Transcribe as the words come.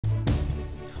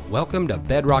Welcome to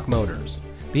Bedrock Motors,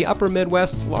 the Upper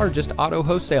Midwest's largest auto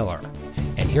wholesaler.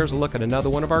 And here's a look at another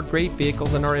one of our great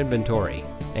vehicles in our inventory,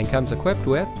 and comes equipped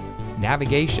with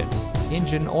navigation,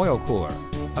 engine oil cooler,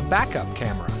 a backup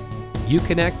camera,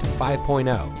 Uconnect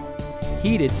 5.0,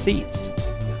 heated seats,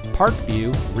 park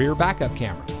view rear backup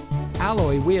camera,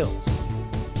 alloy wheels,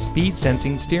 speed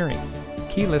sensing steering,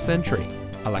 keyless entry,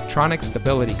 electronic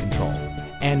stability control,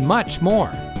 and much more.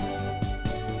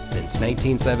 Since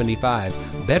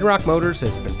 1975, Bedrock Motors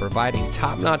has been providing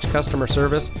top-notch customer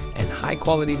service and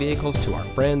high-quality vehicles to our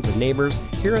friends and neighbors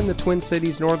here in the Twin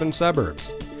Cities northern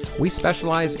suburbs. We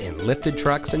specialize in lifted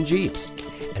trucks and Jeeps,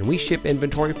 and we ship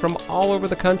inventory from all over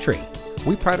the country.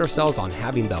 We pride ourselves on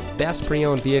having the best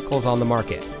pre-owned vehicles on the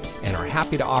market and are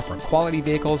happy to offer quality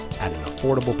vehicles at an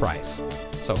affordable price.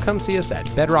 So come see us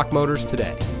at Bedrock Motors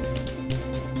today.